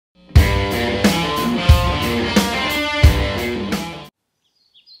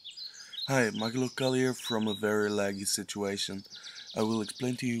Hi, Michael here from a very laggy situation. I will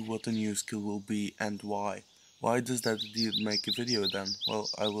explain to you what the new skill will be and why. Why does that idiot make a video then? Well,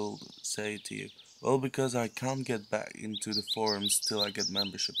 I will say it to you. Well, because I can't get back into the forums till I get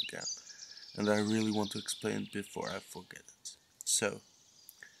membership again. And I really want to explain it before I forget it. So,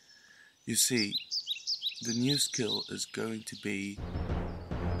 you see, the new skill is going to be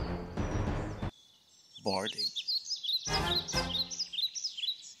barding.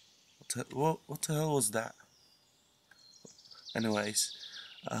 What the hell was that? Anyways,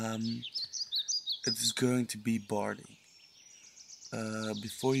 it is going to be barding.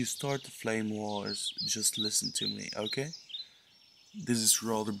 Before you start the flame wars, just listen to me, okay? This is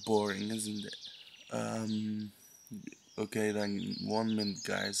rather boring, isn't it? Okay then, 1 minute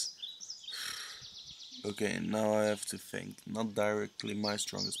guys. Okay, now I have to think, not directly my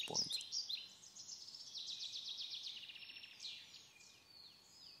strongest point.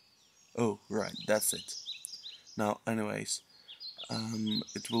 Oh, right, that's it. Now, anyways,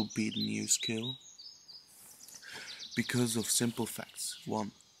 it will be the new skill because of simple facts.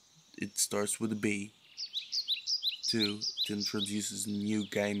 1, it starts with a B. 2, it introduces a new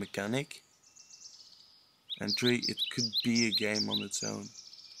game mechanic. And 3, it could be a game on its own.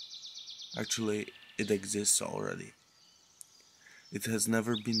 Actually, it exists already. It has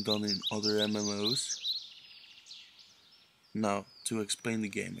never been done in other MMOs. Now, to explain the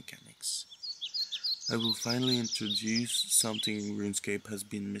game mechanics. I will finally introduce something RuneScape has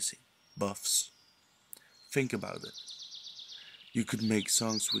been missing. Buffs. Think about it. You could make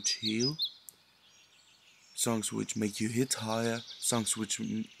songs which heal, songs which make you hit higher, songs which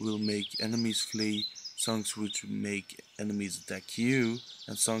will make enemies flee, songs which make enemies attack you,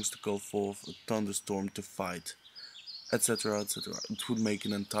 and songs to call forth a thunderstorm to fight, etc, etc. It would make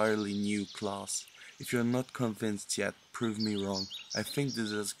an entirely new class. If you're not convinced yet, prove me wrong. I think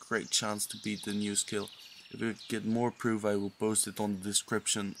this has a great chance to beat the new skill. If I get more proof, I will post it on the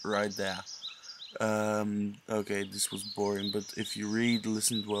description right there. Okay, this was boring, but if you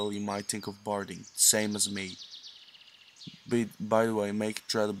listened well, you might think of barding, same as me. But, by the way, make a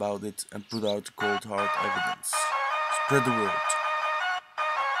thread about it and put out cold hard evidence. Spread the word.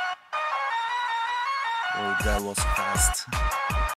 Oh, that was fast.